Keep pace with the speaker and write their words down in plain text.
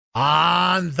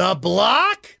On the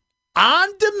block, on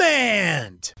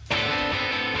demand.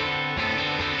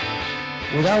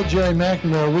 Without Jerry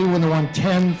McNamara, we wouldn't have won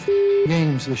 10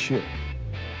 games this year.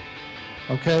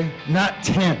 Okay? Not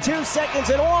 10. 2 seconds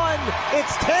and 1.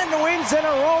 It's 10 wins in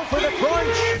a row for the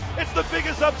Crunch. It's the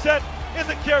biggest upset in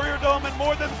the Carrier Dome in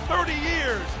more than 30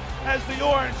 years as the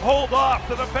Orange hold off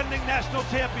the defending national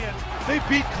champions. They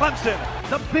beat Clemson.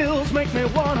 The Bills make me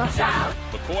wanna shout.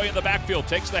 McCoy in the backfield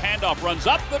takes the handoff, runs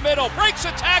up the middle, breaks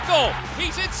a tackle.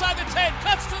 He's inside the 10,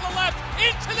 cuts to the left,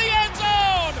 into the end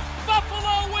zone.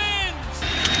 Buffalo wins.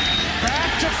 Back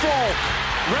to Folk.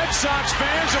 Red Sox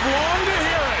fans have longed to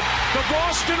hear it. The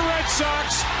Boston Red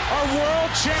Sox are world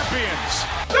champions.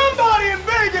 Somebody in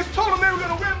Vegas told them they were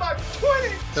going to win by 20.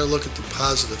 Gotta look at the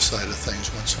positive side of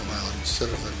things once in a while instead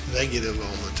of the negative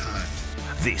all the time.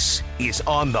 This is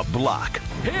On the Block.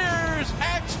 Here's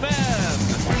X-Men.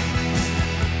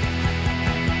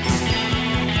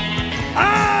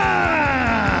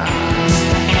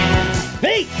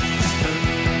 Hey!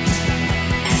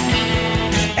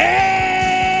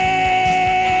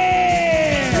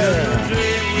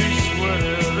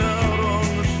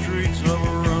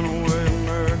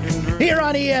 Here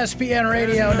on ESPN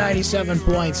Radio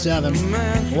 97.7,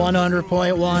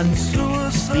 100.1,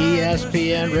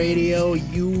 ESPN Radio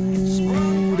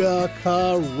Utica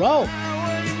Row.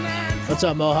 What's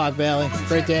up, Mohawk Valley?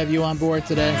 Great to have you on board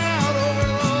today.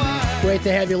 Great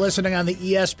to have you listening on the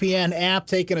ESPN app,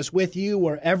 taking us with you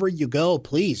wherever you go.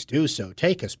 Please do so.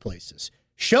 Take us places.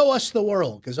 Show us the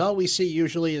world, because all we see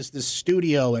usually is this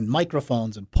studio and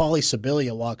microphones and Paulie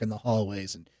Sibilia walking the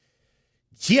hallways. And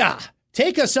yeah,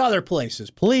 take us other places,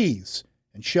 please,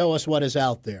 and show us what is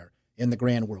out there in the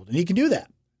grand world. And you can do that.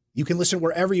 You can listen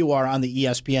wherever you are on the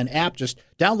ESPN app. Just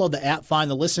download the app, find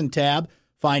the Listen tab,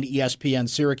 find ESPN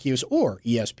Syracuse or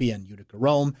ESPN Utica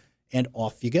Rome, and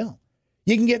off you go.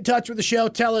 You can get in touch with the show.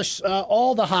 Tell us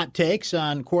all the hot takes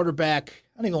on quarterback.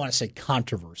 I don't even want to say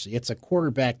controversy. It's a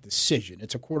quarterback decision.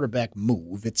 It's a quarterback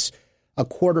move. It's a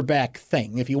quarterback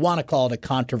thing. If you want to call it a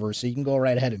controversy, you can go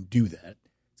right ahead and do that.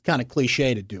 It's kind of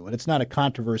cliche to do it. It's not a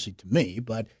controversy to me,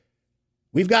 but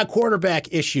we've got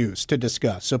quarterback issues to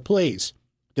discuss. So please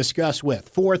discuss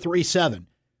with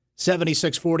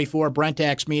 437-7644, Brent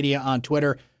Axe Media on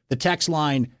Twitter. The text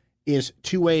line is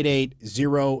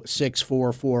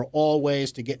 288-0644. All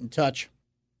ways to get in touch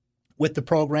with the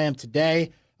program today.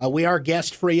 We are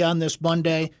guest-free on this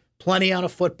Monday. Plenty on a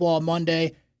football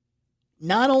Monday.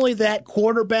 Not only that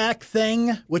quarterback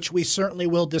thing, which we certainly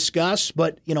will discuss,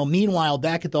 but, meanwhile,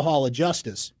 back at the Hall of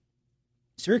Justice,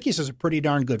 Syracuse has a pretty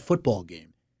darn good football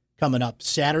game coming up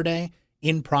Saturday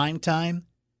in prime time,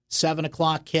 7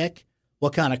 o'clock kick.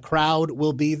 What kind of crowd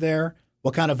will be there?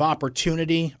 What kind of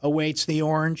opportunity awaits the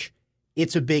Orange?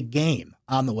 It's a big game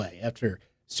on the way after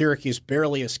Syracuse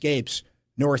barely escapes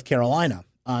North Carolina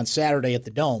on Saturday at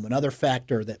the Dome. Another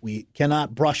factor that we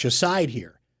cannot brush aside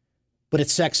here. But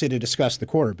it's sexy to discuss the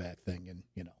quarterback thing. And,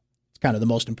 it's kind of the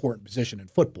most important position in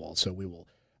football. So we will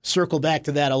circle back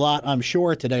to that a lot, I'm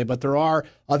sure, today. But there are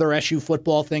other SU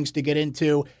football things to get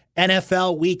into.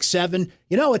 NFL Week 7.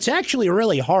 It's actually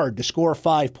really hard to score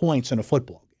 5 points in a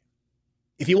football game.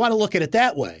 If you want to look at it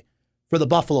that way, for the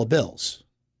Buffalo Bills.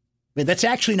 That's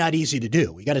actually not easy to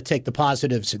do. You got to take the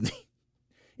positives and the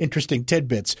interesting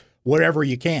tidbits wherever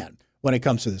you can when it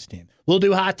comes to this team. We'll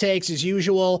do hot takes as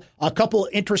usual. A couple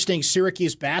interesting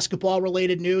Syracuse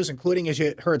basketball-related news, including, as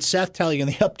you heard Seth tell you in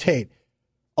the update,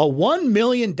 a $1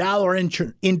 million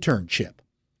internship.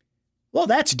 Well,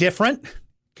 that's different.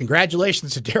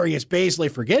 Congratulations to Darius Baisley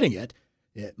for getting it.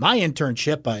 My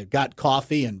internship, I got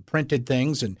coffee and printed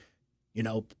things and,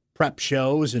 prep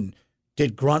shows and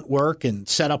did grunt work and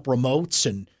set up remotes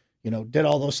and, did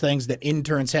all those things that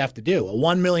interns have to do. A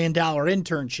 $1 million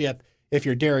internship if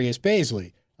you're Darius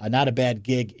Baisley. Not a bad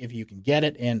gig if you can get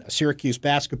it. And Syracuse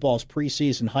basketball's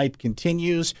preseason hype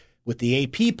continues with the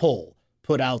AP poll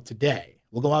put out today.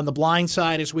 We'll go on the blind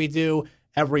side as we do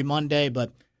every Monday,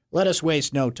 but let us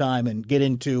waste no time and get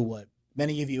into what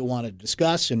many of you want to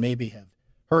discuss and maybe have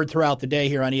heard throughout the day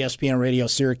here on ESPN Radio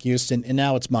Syracuse, and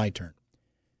now it's my turn.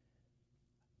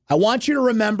 I want you to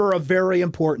remember a very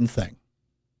important thing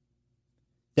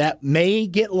that may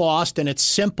get lost, and it's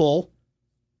simple,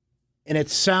 and it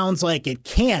sounds like it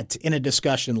can't in a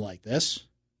discussion like this.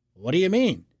 What do you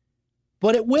mean?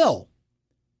 But it will.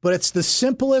 But it's the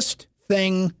simplest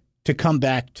thing to come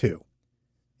back to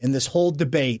in this whole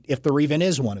debate, if there even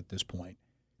is one at this point,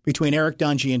 between Eric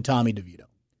Dungey and Tommy DeVito.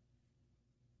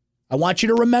 I want you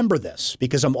to remember this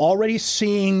because I'm already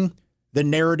seeing the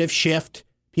narrative shift.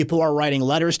 People are writing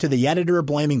letters to the editor,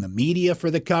 blaming the media for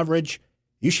the coverage.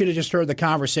 You should have just heard the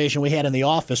conversation we had in the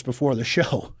office before the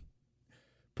show.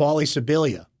 Paulie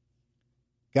Sibilia.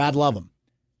 God love him.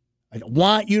 I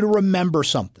want you to remember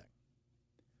something.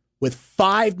 With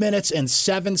 5 minutes and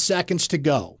 7 seconds to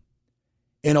go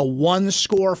in a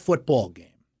one-score football game,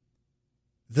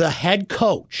 the head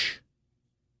coach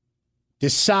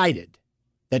decided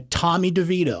that Tommy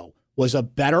DeVito was a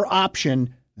better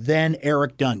option than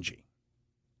Eric Dungey.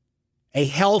 A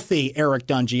healthy Eric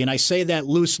Dungey, and I say that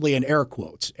loosely in air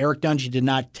quotes. Eric Dungey did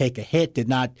not take a hit, did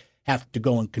not have to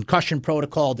go in concussion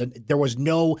protocol. There was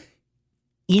no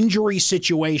injury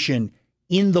situation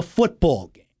in the football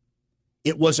game.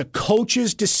 It was a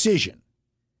coach's decision.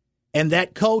 And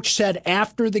that coach said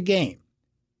after the game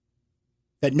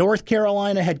that North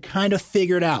Carolina had kind of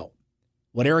figured out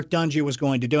what Eric Dungey was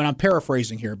going to do. And I'm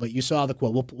paraphrasing here, but you saw the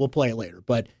quote. We'll play it later.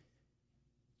 But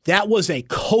that was a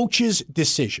coach's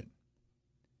decision.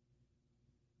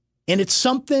 And it's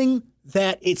something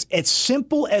that it's as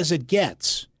simple as it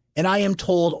gets. And I am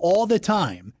told all the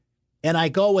time, and I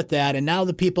go with that. And now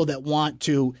the people that want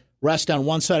to rest on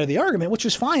one side of the argument, which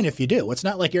is fine if you do. It's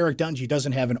not like Eric Dungey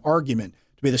doesn't have an argument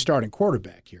to be the starting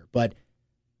quarterback here. But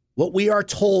what we are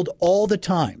told all the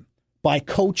time by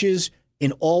coaches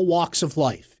in all walks of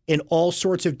life, in all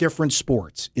sorts of different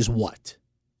sports, is what?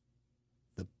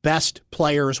 The best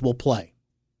players will play.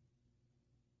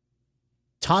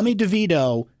 Tommy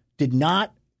DeVito did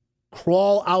not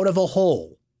crawl out of a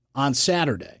hole on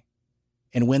Saturday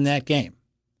and win that game.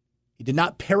 He did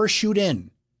not parachute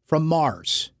in from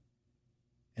Mars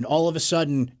and all of a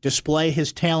sudden display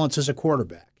his talents as a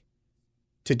quarterback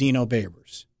to Dino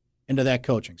Babers and to that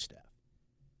coaching staff.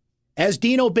 As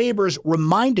Dino Babers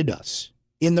reminded us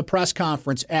in the press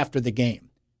conference after the game,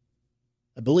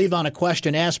 I believe on a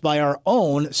question asked by our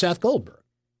own Seth Goldberg,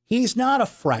 he's not a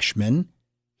freshman.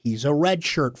 He's a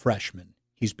redshirt freshman.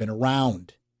 He's been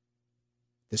around.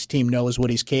 This team knows what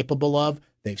he's capable of.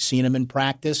 They've seen him in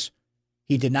practice.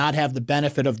 He did not have the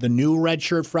benefit of the new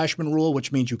redshirt freshman rule,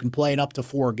 which means you can play in up to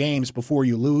 4 games before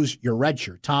you lose your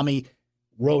redshirt. Tommy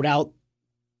wrote out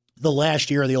the last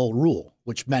year of the old rule,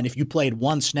 which meant if you played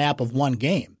one snap of one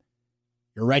game,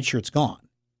 your redshirt's gone.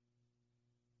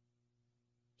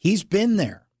 He's been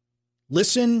there.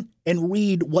 Listen and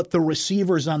read what the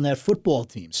receivers on that football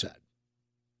team said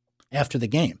after the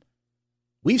game.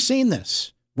 We've seen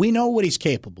this. We know what he's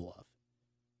capable of.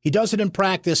 He does it in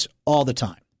practice all the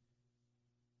time.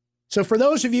 So for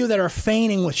those of you that are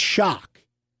feigning with shock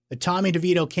that Tommy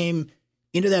DeVito came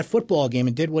into that football game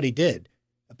and did what he did,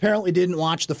 apparently didn't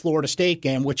watch the Florida State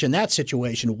game, which in that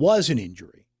situation was an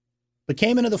injury, but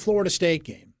came into the Florida State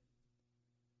game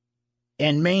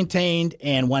and maintained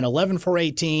and went 11 for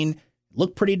 18,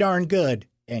 looked pretty darn good,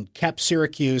 and kept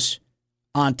Syracuse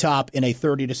on top in a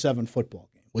 30-7 football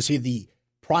game. Was he the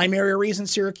primary reason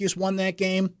Syracuse won that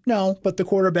game? No, but the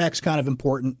quarterback's kind of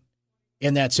important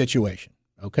in that situation.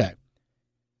 Okay.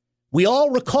 We all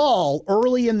recall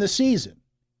early in the season,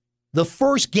 the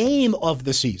first game of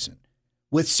the season,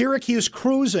 with Syracuse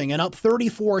cruising and up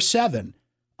 34-7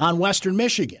 on Western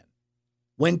Michigan,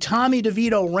 when Tommy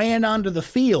DeVito ran onto the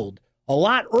field a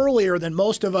lot earlier than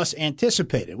most of us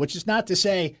anticipated, which is not to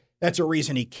say that's a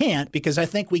reason he can't, because I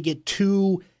think we get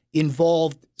too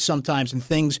involved sometimes in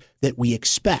things that we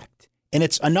expect. And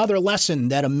it's another lesson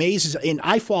that amazes, and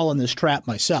I fall in this trap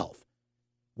myself.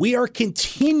 We are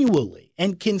continually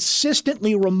and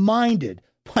consistently reminded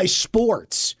by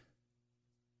sports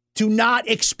to not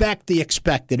expect the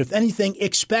expected. If anything,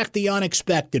 expect the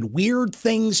unexpected. Weird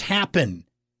things happen.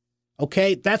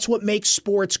 Okay? That's what makes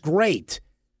sports great.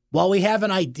 While we have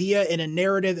an idea and a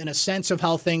narrative and a sense of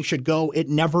how things should go, it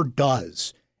never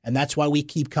does. And that's why we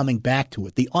keep coming back to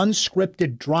it. The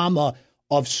unscripted drama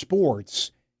of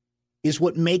sports is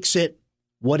what makes it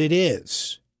what it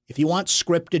is. If you want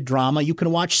scripted drama, you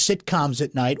can watch sitcoms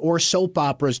at night or soap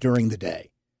operas during the day.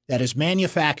 That is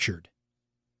manufactured.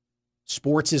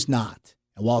 Sports is not.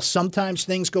 And while sometimes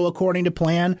things go according to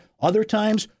plan, other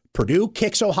times Purdue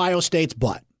kicks Ohio State's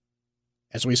butt,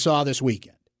 as we saw this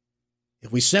weekend.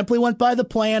 If we simply went by the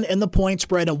plan and the point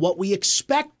spread and what we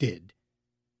expected,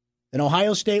 then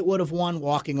Ohio State would have won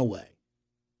walking away.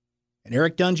 And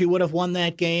Eric Dungey would have won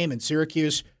that game, and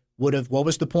Syracuse would have, what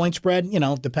was the point spread? You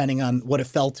know, depending on what it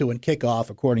fell to in kickoff,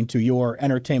 according to your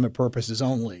entertainment purposes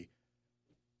only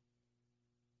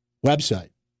website.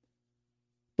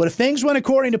 But if things went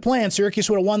according to plan, Syracuse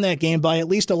would have won that game by at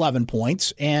least 11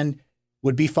 points and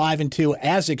would be 5-2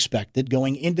 as expected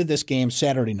going into this game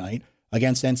Saturday night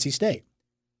against NC State.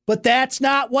 But that's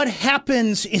not what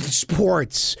happens in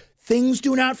sports. Things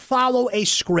do not follow a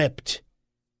script.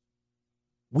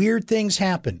 Weird things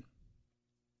happen.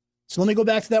 So let me go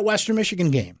back to that Western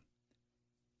Michigan game.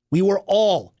 We were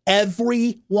all,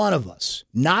 every one of us,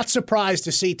 not surprised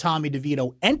to see Tommy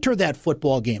DeVito enter that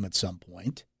football game at some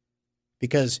point,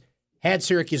 because had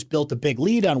Syracuse built a big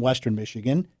lead on Western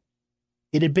Michigan,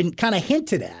 it had been kind of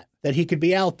hinted at that he could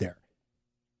be out there.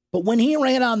 But when he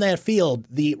ran on that field,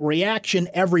 the reaction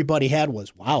everybody had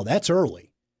was, wow, that's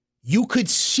early. You could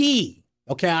see,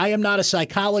 okay, I am not a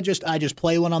psychologist, I just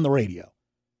play one on the radio.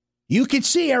 You could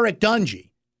see Eric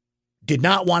Dungey did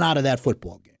not want out of that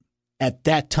football game at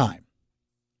that time.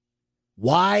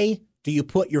 Why do you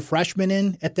put your freshman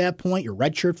in at that point, your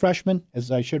redshirt freshman,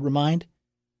 as I should remind?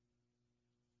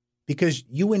 Because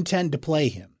you intend to play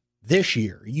him this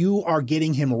year. You are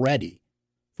getting him ready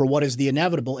for what is the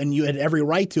inevitable, and you had every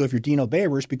right to if you're Dino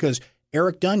Babers, because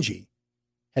Eric Dungey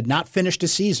had not finished a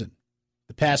season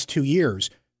the past 2 years,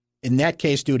 in that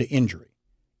case due to injury.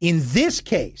 In this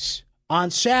case, on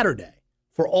Saturday,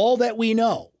 for all that we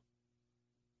know,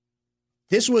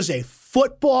 this was a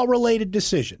football-related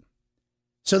decision.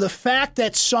 So the fact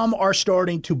that some are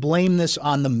starting to blame this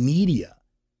on the media,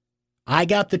 I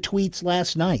got the tweets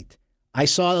last night. I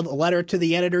saw the letter to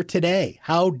the editor today.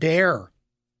 How dare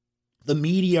the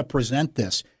media present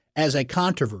this as a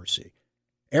controversy?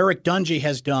 Eric Dungey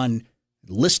has done,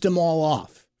 list them all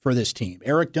off for this team.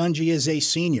 Eric Dungey is a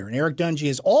senior, and Eric Dungey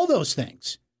is all those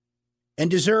things and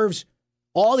deserves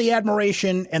all the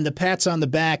admiration and the pats on the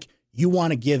back you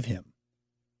want to give him.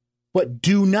 But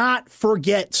do not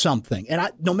forget something.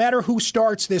 And no matter who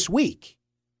starts this week,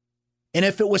 and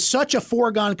if it was such a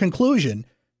foregone conclusion,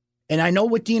 and I know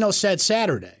what Dino said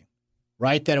Saturday,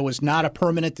 right, that it was not a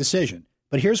permanent decision.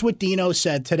 But here's what Dino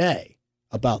said today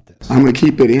about this. I'm going to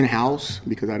keep it in-house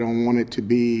because I don't want it to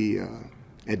be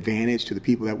advantage to the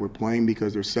people that we're playing,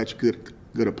 because they're such good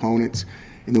opponents,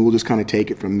 and then we'll just kind of take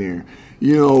it from there.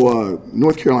 You know,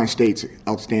 North Carolina State's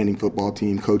outstanding football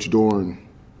team, Coach Dorn,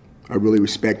 I really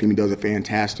respect him. He does a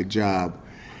fantastic job.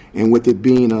 And with it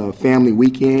being a family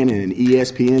weekend and an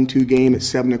ESPN2 game at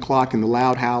 7 o'clock in the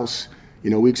Loud House, you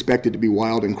know, we expect it to be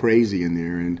wild and crazy in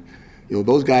there. And, you know,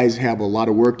 those guys have a lot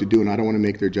of work to do, and I don't want to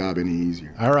make their job any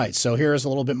easier. All right, so here's a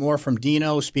little bit more from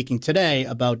Dino speaking today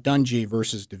about Dungey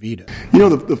versus DeVito. You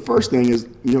know, the first thing is,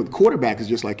 you know, the quarterback is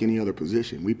just like any other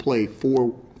position. We play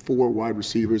four wide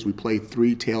receivers. We play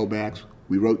 3 tailbacks.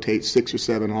 We rotate 6 or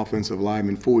 7 offensive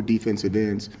linemen, 4 defensive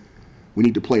ends. We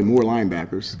need to play more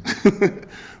linebackers.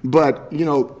 But, you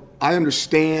know, I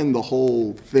understand the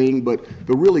whole thing, but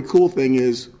the really cool thing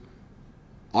is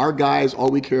our guys, all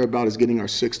we care about is getting our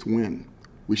 6th win.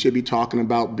 We should be talking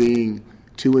about being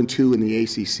 2-2 in the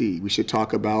ACC. We should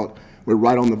talk about we're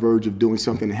right on the verge of doing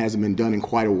something that hasn't been done in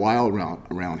quite a while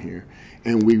around here.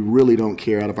 And we really don't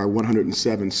care, out of our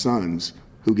 107 sons,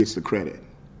 who gets the credit.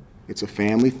 It's a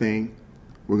family thing.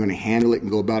 We're going to handle it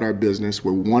and go about our business.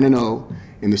 We're 1-0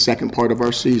 in the second part of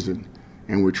our season,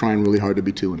 and we're trying really hard to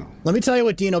be 2-0. Let me tell you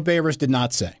what Dino Babers did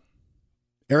not say.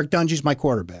 Eric Dungey's my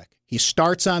quarterback. He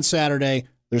starts on Saturday.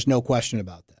 There's no question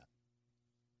about that.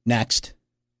 Next.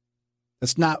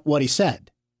 That's not what he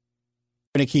said.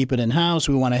 We're going to keep it in-house.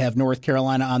 We want to have North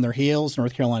Carolina on their heels,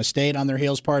 North Carolina State on their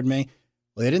heels, pardon me.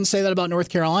 Well, they didn't say that about North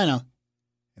Carolina.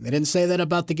 And they didn't say that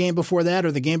about the game before that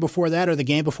or the game before that or the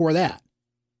game before that.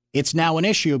 It's now an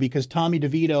issue because Tommy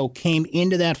DeVito came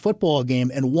into that football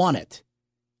game and won it.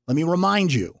 Let me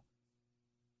remind you,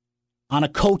 on a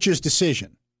coach's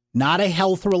decision, not a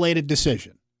health-related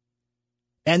decision.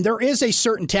 And there is a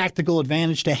certain tactical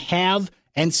advantage to have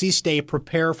NC State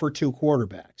prepare for 2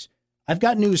 quarterbacks. I've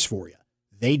got news for you.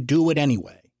 They do it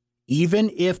anyway.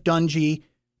 Even if Dungey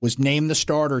was named the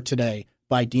starter today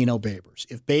by Dino Babers.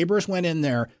 If Babers went in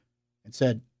there and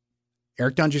said,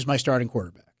 Eric Dungey's my starting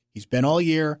quarterback. He's been all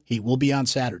year. He will be on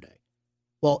Saturday.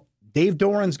 Well, Dave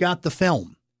Doran's got the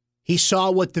film. He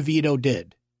saw what DeVito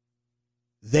did.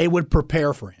 They would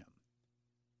prepare for him.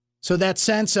 So that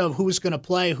sense of who's going to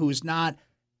play, who's not,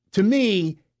 to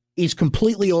me, is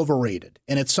completely overrated.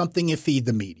 And it's something you feed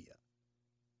the media.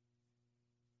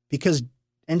 Because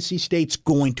NC State's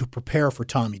going to prepare for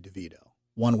Tommy DeVito,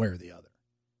 one way or the other.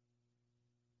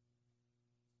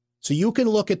 So you can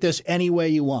look at this any way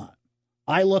you want.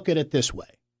 I look at it this way.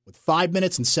 With 5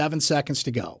 minutes and 7 seconds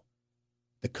to go,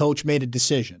 the coach made a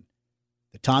decision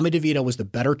that Tommy DeVito was the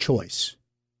better choice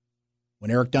when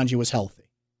Eric Dungey was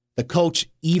healthy. The coach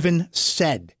even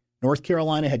said North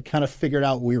Carolina had kind of figured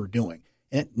out what we were doing.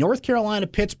 And North Carolina,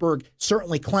 Pittsburgh,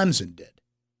 certainly Clemson did.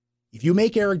 If you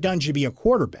make Eric Dungey be a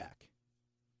quarterback,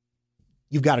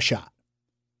 you've got a shot.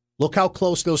 Look how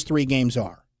close those 3 games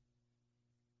are.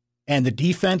 And the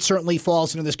defense certainly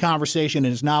falls into this conversation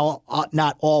and is now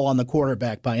not all on the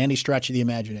quarterback by any stretch of the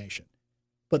imagination.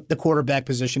 But the quarterback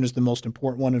position is the most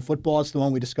important one in football. It's the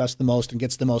one we discuss the most and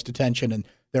gets the most attention, and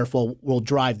therefore will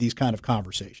drive these kind of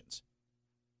conversations.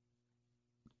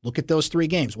 Look at those 3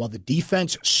 games. While the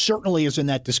defense certainly is in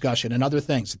that discussion and other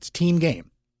things, it's a team game,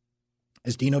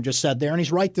 as Dino just said there, and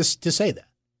he's right to say that.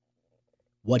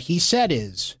 What he said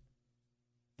is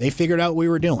they figured out what we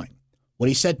were doing. What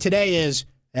he said today is,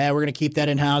 we're going to keep that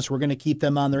in-house. We're going to keep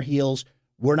them on their heels.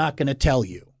 We're not going to tell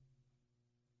you.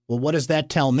 Well, what does that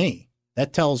tell me?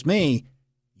 That tells me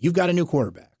you've got a new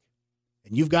quarterback,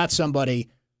 and you've got somebody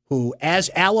who, as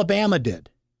Alabama did,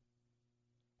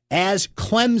 as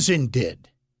Clemson did,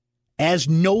 as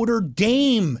Notre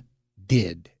Dame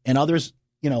did, and others,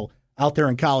 out there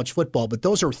in college football, but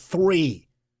those are 3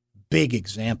 big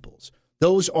examples.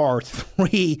 Those are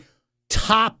 3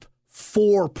 top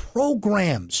 4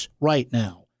 programs right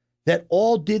now that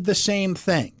all did the same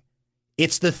thing.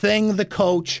 It's the thing the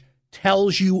coach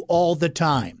tells you all the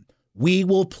time. We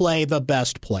will play the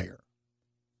best player.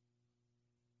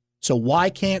 So why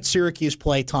can't Syracuse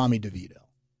play Tommy DeVito?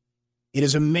 It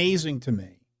is amazing to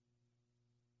me,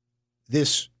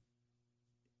 this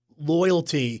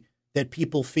loyalty that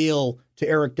people feel to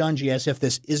Eric Dungey as if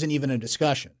this isn't even a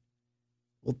discussion.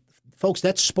 Well, folks,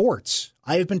 that's sports.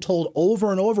 I have been told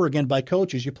over and over again by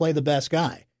coaches, you play the best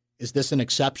guy. Is this an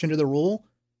exception to the rule?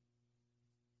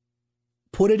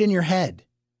 Put it in your head.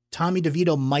 Tommy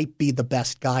DeVito might be the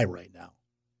best guy right now.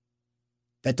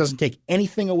 That doesn't take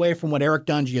anything away from what Eric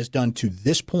Dungey has done to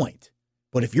this point.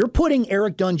 But if you're putting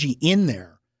Eric Dungey in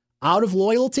there out of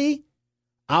loyalty,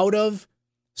 out of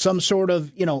some sort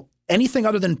of, anything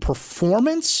other than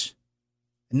performance,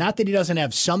 not that he doesn't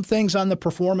have some things on the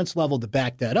performance level to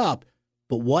back that up,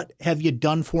 but what have you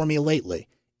done for me lately?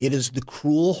 It is the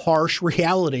cruel, harsh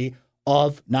reality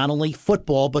of not only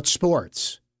football, but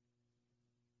sports.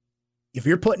 If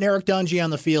you're putting Eric Dungey on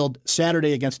the field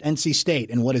Saturday against NC State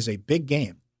in what is a big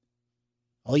game,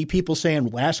 all you people saying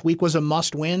last week was a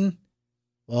must-win,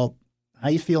 well, how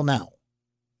you feel now?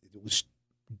 It was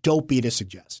dopey to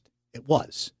suggest. It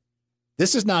was.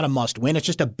 This is not a must-win. It's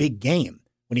just a big game.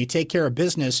 When you take care of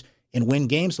business and win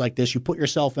games like this, you put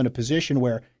yourself in a position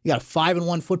where you got a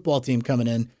 5-1 football team coming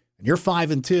in, and you're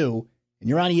 5-2, and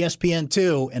you're on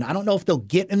ESPN2, and I don't know if they'll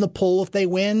get in the poll if they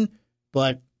win,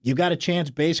 but you got a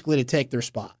chance basically to take their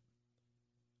spot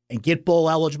and get bowl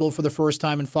eligible for the first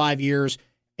time in 5 years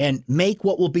and make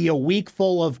what will be a week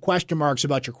full of question marks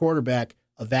about your quarterback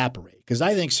evaporate. Because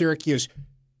I think Syracuse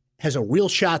has a real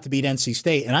shot to beat NC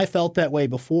State, and I felt that way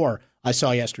before I saw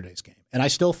yesterday's game, and I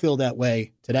still feel that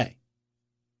way today.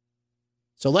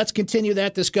 So let's continue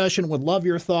that discussion. Would love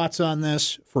your thoughts on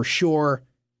this for sure.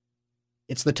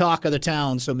 It's the talk of the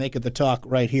town, so make it the talk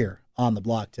right here on the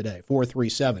block today.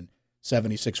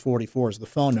 437-7644 is the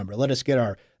phone number. Let us get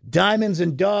our Diamonds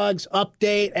and Dogs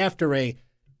update after a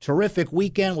terrific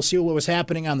weekend. We'll see what was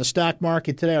happening on the stock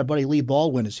market today. Our buddy Lee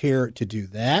Baldwin is here to do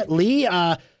that. Lee,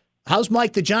 how's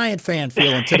Mike the Giant fan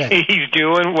feeling today? He's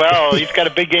doing well. He's got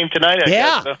a big game tonight, I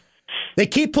guess. So. They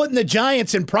keep putting the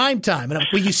Giants in primetime. And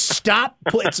will you stop?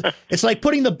 It's like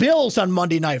putting the Bills on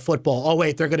Monday Night Football. Oh,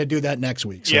 wait, they're going to do that next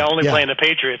week. So, only playing the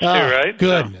Patriots, too, right?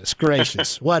 Goodness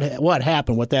gracious. What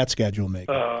happened with that schedule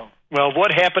making? Well,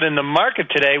 what happened in the market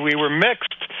today, we were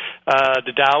mixed.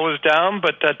 The Dow was down,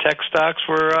 but tech stocks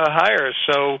were higher.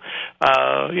 So,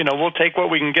 we'll take what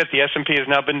we can get. The S&P has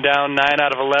now been down 9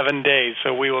 out of 11 days,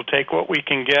 so we will take what we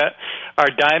can get. Our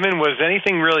diamond was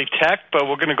anything really tech, but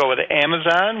we're going to go with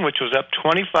Amazon, which was up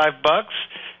 $25,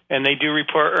 and they do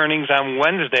report earnings on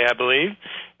Wednesday, I believe.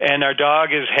 And our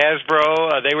dog is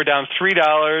Hasbro. They were down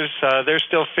 $3. They're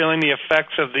still feeling the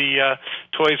effects of the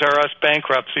Toys R Us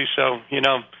bankruptcy, so,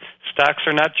 stocks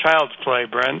are not child's play,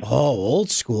 Brent. Oh,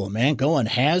 old school, man. Going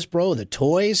Hasbro, the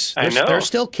toys. I know. They're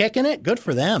still kicking it. Good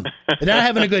for them. They're not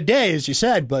having a good day, as you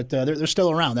said, but they're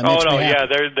still around. That makes me happy. Yeah,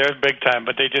 they're big time,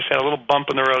 but they just had a little bump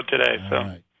in the road today. All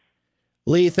right.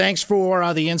 Lee, thanks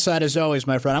for the insight as always,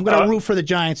 my friend. I'm going to root for the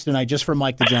Giants tonight, just for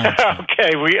Mike the Giants.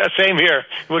 Okay, same here.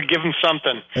 We'll give him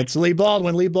something. It's Lee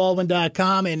Baldwin,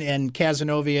 LeeBaldwin.com, and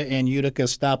Cazenovia and Utica.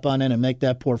 Stop on in and make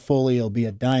that portfolio be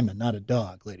a diamond, not a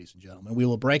dog, ladies and gentlemen. We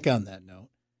will break on that note.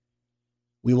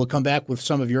 We will come back with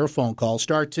some of your phone calls,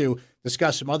 start to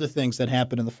discuss some other things that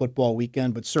happened in the football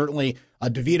weekend, but certainly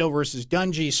DeVito versus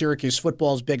Dungey, Syracuse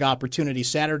football's big opportunity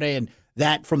Saturday, and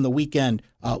that from the weekend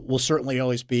will certainly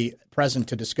always be present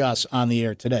to discuss on the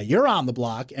air today. You're on the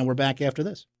block, and we're back after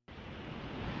this.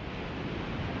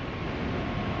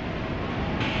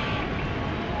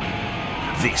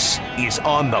 This is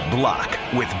On the Block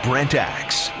with Brent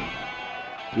Axe.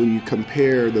 When you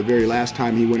compare the very last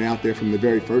time he went out there from the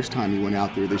very first time he went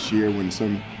out there this year, when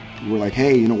some we're like,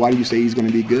 hey, why do you say he's going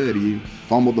to be good? He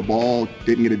fumbled the ball,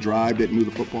 didn't get a drive, didn't move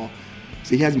the football.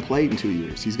 See, he hasn't played in 2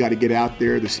 years. He's got to get out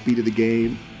there, the speed of the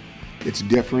game. It's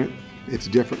different. It's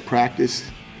different practice.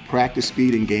 Practice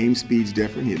speed and game speed's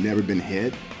different. He had never been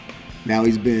hit. Now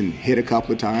he's been hit a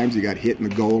couple of times. He got hit in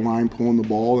the goal line, pulling the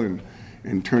ball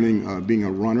and turning, being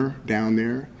a runner down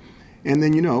there. And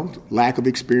then, lack of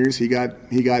experience. He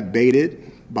got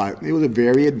baited by, it was a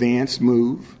very advanced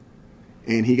move,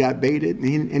 and he got baited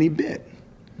and he bit.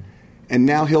 And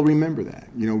now he'll remember that.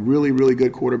 Really, really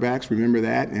good quarterbacks remember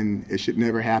that, and it should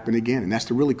never happen again. And that's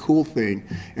the really cool thing,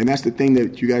 and that's the thing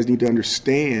that you guys need to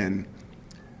understand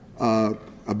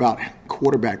about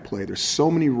quarterback play. There's so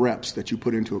many reps that you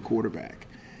put into a quarterback,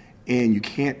 and you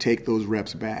can't take those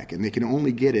reps back, and they can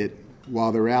only get it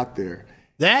while they're out there.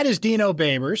 That is Dino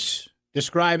Babers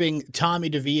describing Tommy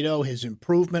DeVito, his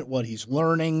improvement, what he's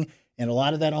learning, and a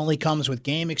lot of that only comes with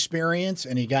game experience,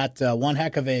 and he got one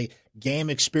heck of a game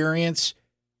experience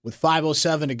with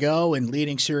 5:07 to go and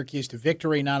leading Syracuse to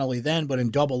victory, not only then, but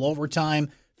in double overtime.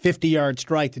 50-yard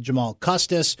strike to Jamal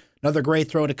Custis. Another great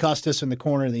throw to Custis in the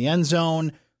corner of the end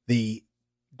zone. The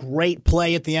great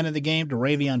play at the end of the game to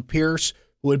Ravion Pierce,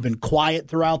 who had been quiet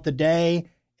throughout the day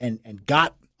and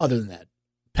got, other than that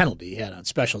penalty he had on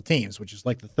special teams, which is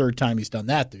like the third time he's done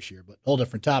that this year, but whole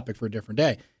different topic for a different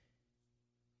day.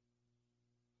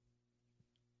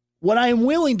 What I am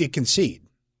willing to concede,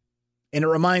 and it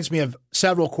reminds me of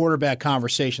several quarterback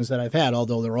conversations that I've had,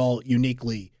 although they're all unique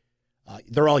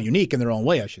in their own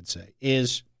way, I should say,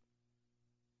 is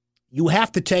you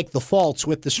have to take the faults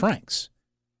with the strengths.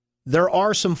 There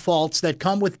are some faults that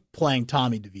come with playing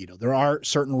Tommy DeVito. There are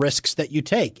certain risks that you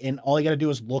take, and all you got to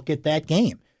do is look at that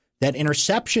game. That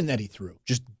interception that he threw,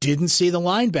 just didn't see the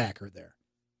linebacker there.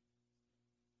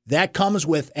 That comes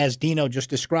with, as Dino just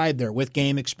described there, with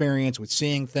game experience, with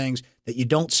seeing things that you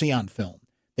don't see on film,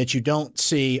 that you don't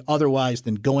see otherwise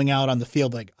than going out on the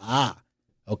field like,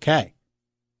 okay.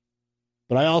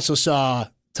 But I also saw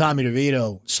Tommy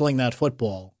DeVito sling that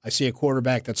football. I see a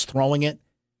quarterback that's throwing it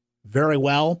very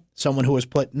well, someone who has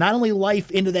put not only life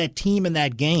into that team in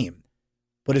that game,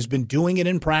 but has been doing it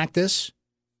in practice,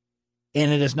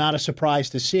 and it is not a surprise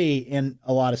to see in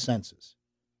a lot of senses.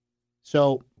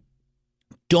 So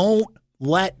don't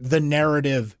let the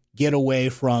narrative get away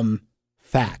from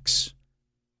facts.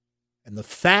 And the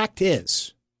fact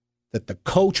is that the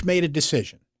coach made a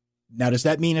decision. Now, does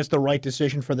that mean it's the right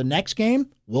decision for the next game?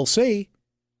 We'll see.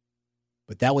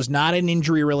 But that was not an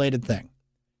injury-related thing.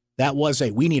 That was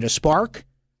we need a spark.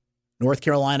 North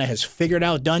Carolina has figured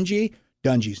out Dungey.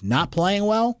 Dungey's not playing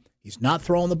well. He's not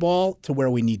throwing the ball to where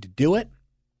we need to do it.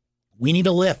 We need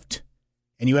a lift.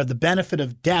 And you have the benefit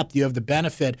of depth. You have the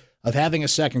benefit of having a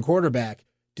second quarterback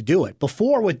to do it.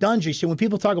 Before with Dungey, see, when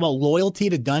people talk about loyalty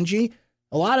to Dungey,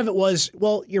 a lot of it was,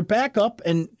 well, you're back up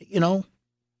and, no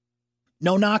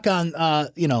knock on, I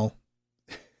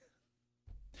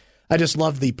just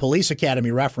love the Police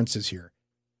Academy references here.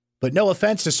 But no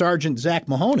offense to Sergeant Zach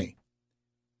Mahoney.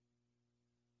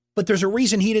 But there's a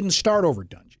reason he didn't start over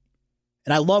Dungey.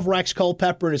 And I love Rex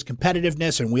Culpepper and his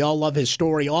competitiveness, and we all love his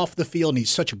story off the field, and he's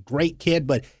such a great kid,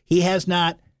 but he has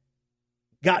not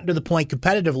gotten to the point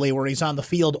competitively where he's on the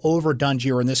field over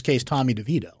Dungey, or in this case, Tommy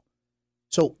DeVito.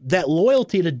 So that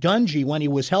loyalty to Dungey when he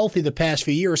was healthy the past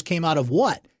few years came out of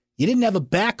what? You didn't have a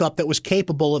backup that was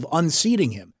capable of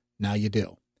unseating him. Now you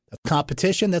do. That's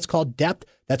competition. That's called depth.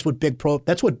 That's what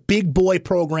big boy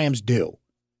programs do.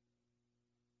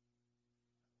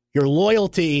 Your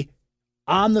loyalty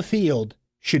on the field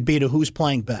should be to who's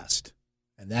playing best.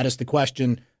 And that is the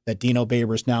question that Dino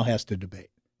Babers now has to debate.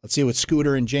 Let's see what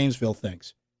Scooter in Jamesville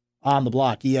thinks. On the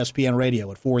block, ESPN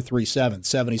Radio at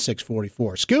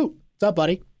 437-7644. Scoot, what's up,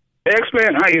 buddy?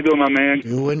 X-Man, how you doing, my man?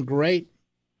 Doing great.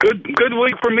 Good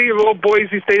week for me. Little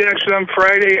Boise State action on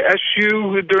Friday,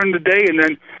 SU during the day, and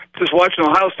then just watching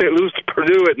Ohio State lose to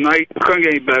Purdue at night. Couldn't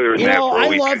get any better than that for a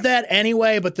weekend. I love that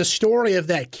anyway, but the story of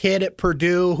that kid at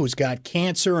Purdue who's got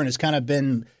cancer and has kind of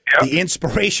been the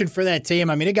inspiration for that team.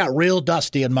 I mean, it got real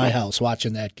dusty in my house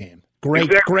watching that game.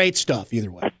 Great stuff either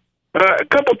way. A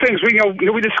couple things.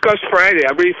 We discussed Friday.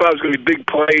 I really thought it was going to be big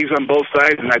plays on both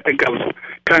sides, and I think I was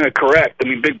kind of correct. I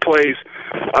mean, big plays.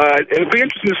 It'll be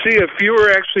interesting to see if you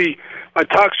were actually a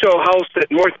talk show host at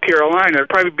North Carolina.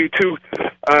 There'd probably be two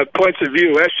points of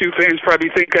view. SU fans probably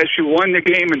think SU won the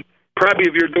game, and probably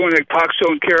if you're doing a talk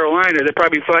show in Carolina, they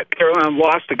probably thought Carolina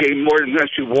lost the game more than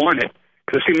SU won it,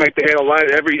 because it seemed like they had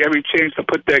every chance to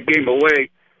put that game away.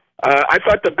 I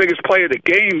thought the biggest play of the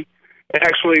game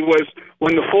actually was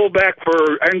when the fullback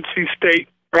for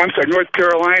North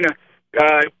Carolina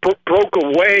broke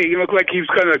away. He looked like he was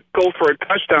going to go for a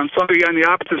touchdown. Somebody on the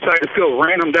opposite side of the field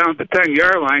ran him down at the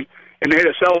 10-yard line, and they had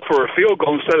to settle for a field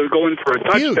goal instead of going for a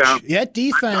touchdown. Huge. That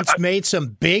defense made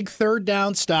some big third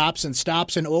down stops and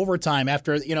stops in overtime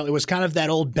after, it was kind of that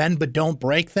old bend but don't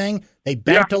break thing. They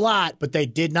bent a lot, but they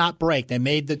did not break. They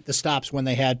made the stops when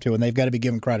they had to, and they've got to be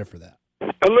given credit for that.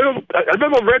 A little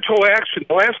retroaction.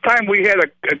 The last time we had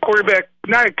a quarterback,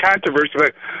 not a controversy,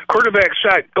 but quarterback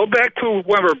shot. Go back to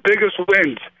one of our biggest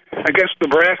wins against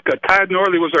Nebraska. Todd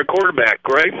Norley was our quarterback,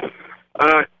 right?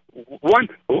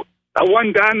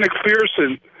 One Don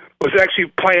McPherson was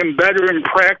actually playing better in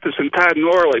practice than Todd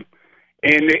Norley,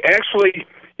 and they actually,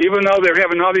 even though they're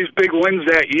having all these big wins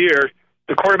that year,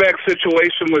 the quarterback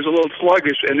situation was a little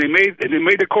sluggish, and they made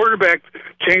the quarterback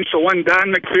change to one Don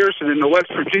McPherson in the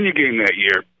West Virginia game that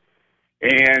year.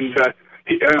 And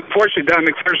unfortunately, Don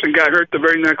McPherson got hurt the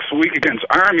very next week against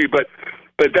Army, but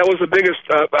that was the biggest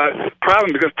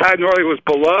problem because Todd Norley was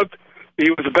beloved. He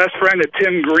was the best friend of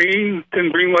Tim Green.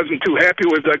 Tim Green wasn't too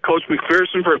happy with Coach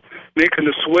McPherson for making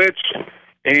the switch,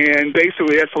 and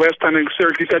basically that's the last time in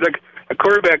Syracuse had a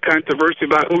quarterback controversy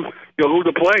about who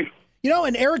to play.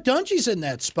 And Eric Dungey's in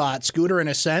that spot, Scooter, in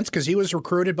a sense, because he was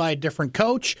recruited by a different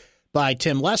coach, by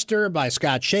Tim Lester, by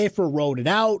Scott Schaefer, wrote it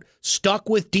out, stuck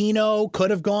with Dino, could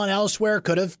have gone elsewhere,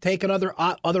 could have taken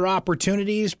other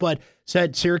opportunities, but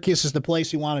said Syracuse is the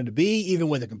place he wanted to be, even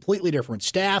with a completely different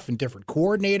staff and different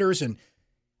coordinators. And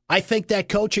I think that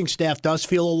coaching staff does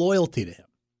feel a loyalty to him.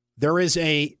 There is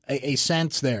a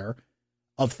sense there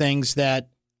of things that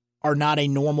are not a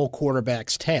normal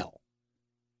quarterback's tale.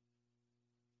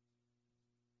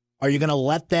 Are you going to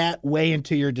let that weigh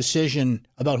into your decision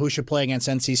about who should play against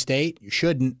NC State? You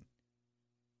shouldn't,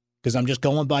 because I'm just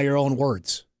going by your own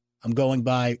words. I'm going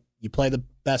by you play the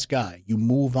best guy. You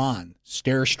move on.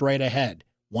 Stare straight ahead.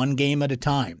 One game at a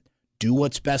time. Do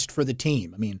what's best for the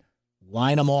team. I mean,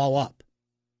 line them all up.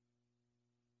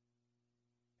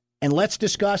 And let's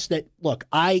discuss that. Look,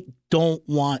 I don't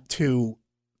want to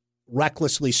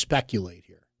recklessly speculate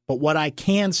here, but what I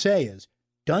can say is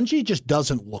Dungey just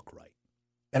doesn't look right.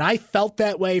 And I felt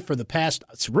that way for the past,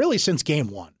 really since game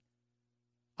one.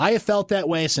 I have felt that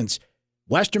way since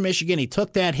Western Michigan. He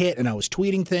took that hit, and I was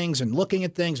tweeting things and looking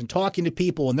at things and talking to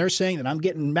people, and they're saying that I'm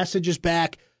getting messages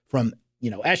back from,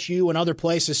 SU and other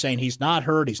places saying he's not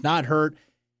hurt, he's not hurt.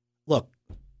 Look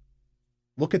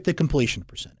at the completion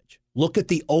percentage. Look at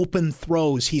the open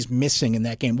throws he's missing in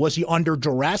that game. Was he under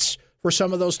duress for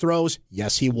some of those throws?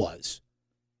 Yes, he was.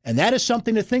 And that is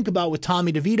something to think about with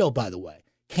Tommy DeVito, by the way.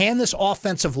 Can this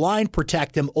offensive line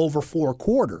protect him over 4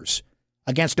 quarters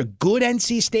against a good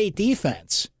NC State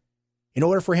defense in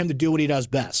order for him to do what he does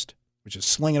best, which is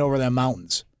sling it over them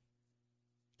mountains?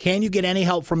 Can you get any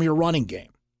help from your running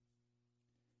game?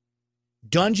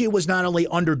 Dungey was not only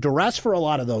under duress for a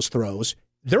lot of those throws,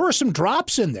 there were some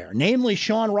drops in there, namely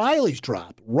Sean Riley's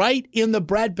drop. Right in the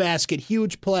breadbasket,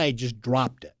 huge play, just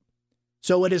dropped it.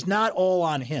 So it is not all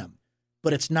on him,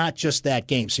 but it's not just that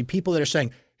game. See, people that are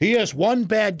saying, he has one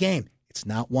bad game. It's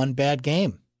not one bad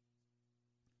game.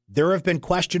 There have been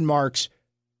question marks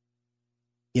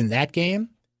in that game,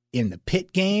 in the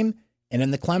Pitt game, and in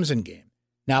the Clemson game.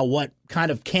 Now, what kind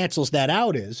of cancels that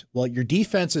out is, well, your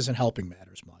defense isn't helping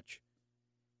matters much.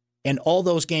 And all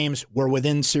those games were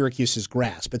within Syracuse's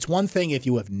grasp. It's one thing if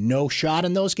you have no shot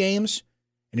in those games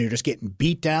and you're just getting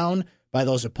beat down by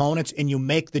those opponents and you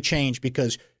make the change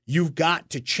because you've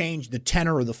got to change the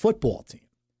tenor of the football team.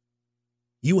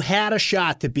 You had a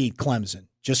shot to beat Clemson,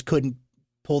 just couldn't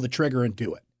pull the trigger and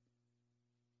do it.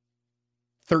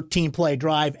 13-play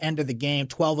drive, end of the game,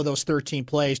 12 of those 13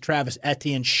 plays, Travis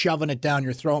Etienne shoving it down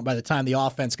your throat by the time the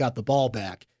offense got the ball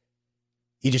back.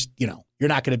 You just, you're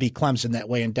not going to beat Clemson that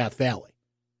way in Death Valley.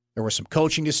 There were some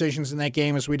coaching decisions in that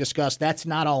game, as we discussed. That's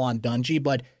not all on Dungey,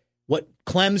 but what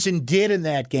Clemson did in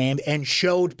that game and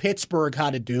showed Pittsburgh how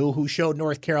to do, who showed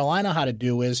North Carolina how to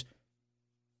do, is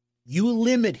you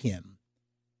limit him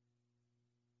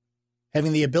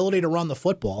having the ability to run the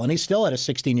football, and he still had a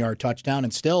 16-yard touchdown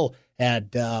and still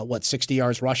had, 60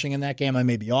 yards rushing in that game. I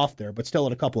may be off there, but still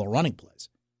had a couple of running plays.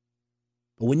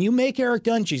 But when you make Eric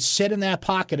Dungey sit in that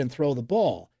pocket and throw the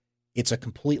ball, it's a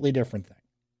completely different thing.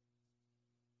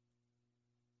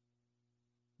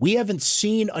 We haven't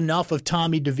seen enough of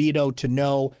Tommy DeVito to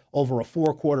know over a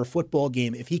 4-quarter football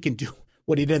game if he can do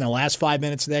what he did in the last 5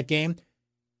 minutes of that game,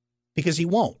 because he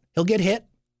won't. He'll get hit.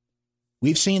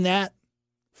 We've seen that.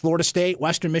 Florida State,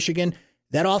 Western Michigan,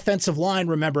 that offensive line,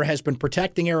 remember, has been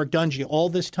protecting Eric Dungey all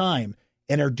this time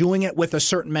and are doing it with a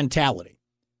certain mentality.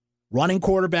 Running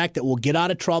quarterback that will get out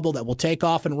of trouble, that will take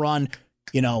off and run,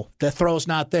 the throw's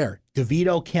not there.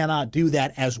 DeVito cannot do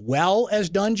that as well as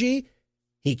Dungey,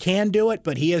 He can do it,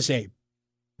 but he is a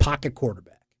pocket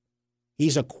quarterback.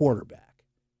 He's a quarterback.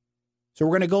 So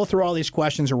we're going to go through all these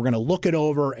questions, and we're going to look it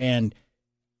over, and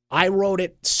I wrote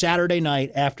it Saturday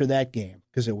night after that game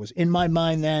because it was in my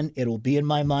mind then. It will be in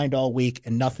my mind all week,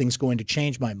 and nothing's going to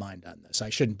change my mind on this. I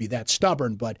shouldn't be that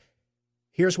stubborn, but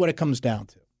here's what it comes down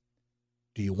to.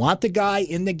 Do you want the guy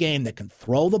in the game that can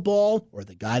throw the ball or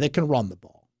the guy that can run the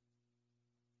ball?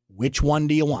 Which one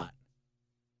do you want?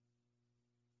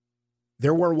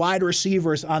 There were wide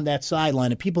receivers on that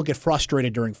sideline, and people get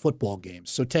frustrated during football games,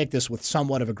 so take this with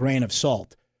somewhat of a grain of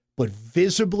salt, but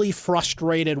visibly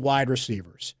frustrated wide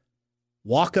receivers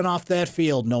walking off that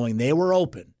field knowing they were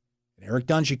open, and Eric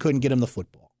Dungey couldn't get him the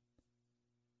football.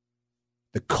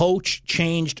 The coach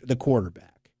changed the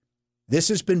quarterback. This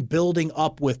has been building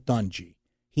up with Dungey.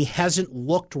 He hasn't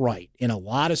looked right in a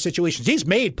lot of situations. He's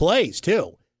made plays,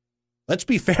 too. Let's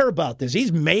be fair about this.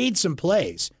 He's made some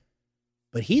plays.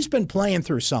 But he's been playing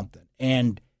through something.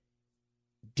 And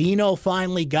Dino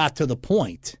finally got to the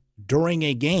point during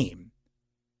a game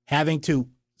having to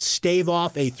stave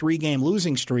off a 3-game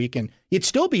losing streak. And you'd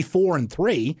still be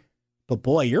 4-3. But,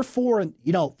 boy, you're 4.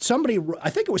 Somebody, I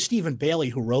think it was Stephen Bailey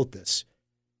who wrote this.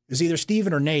 It was either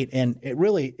Stephen or Nate, and it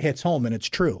really hits home, and it's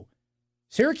true.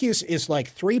 Syracuse is like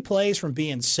 3 plays from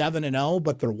being 7-0,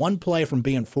 but they're 1 play from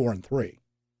being 4-3.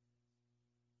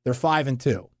 They're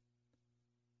 5-2.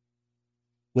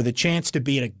 With a chance to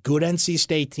beat a good NC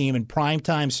State team in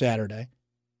primetime Saturday,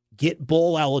 get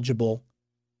bowl eligible,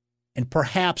 and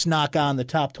perhaps knock on the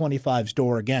top 25's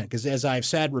door again. Because as I've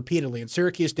said repeatedly, and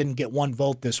Syracuse didn't get 1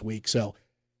 vote this week, so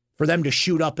for them to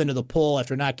shoot up into the poll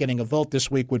after not getting a vote this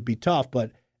week would be tough.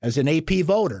 But as an AP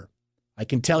voter, I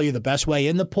can tell you the best way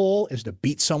in the poll is to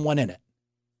beat someone in it.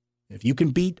 If you can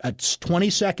beat a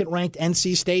 22nd ranked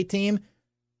NC State team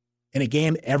in a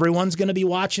game everyone's going to be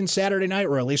watching Saturday night,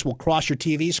 or at least will cross your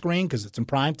TV screen because it's in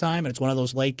prime time and it's one of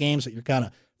those late games that you're kind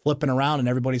of flipping around and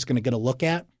everybody's going to get a look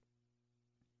at,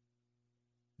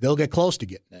 they'll get close to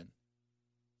getting in.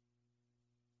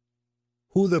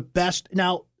 Who the best...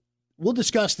 Now, we'll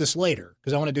discuss this later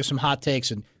because I want to do some hot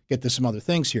takes and get to some other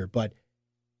things here, but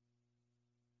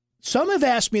some have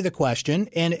asked me the question,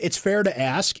 and it's fair to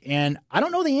ask, and I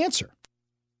don't know the answer.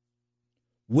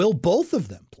 Will both of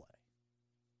them play?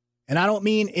 And I don't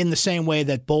mean in the same way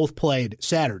that both played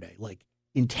Saturday, like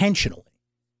intentionally.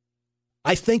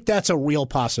 I think that's a real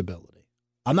possibility.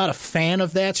 I'm not a fan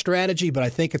of that strategy, but I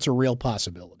think it's a real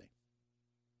possibility.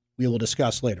 We will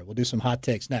discuss later. We'll do some hot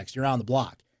takes next. You're on the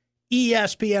block.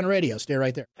 ESPN Radio. Stay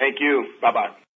right there. Thank you. Bye-bye.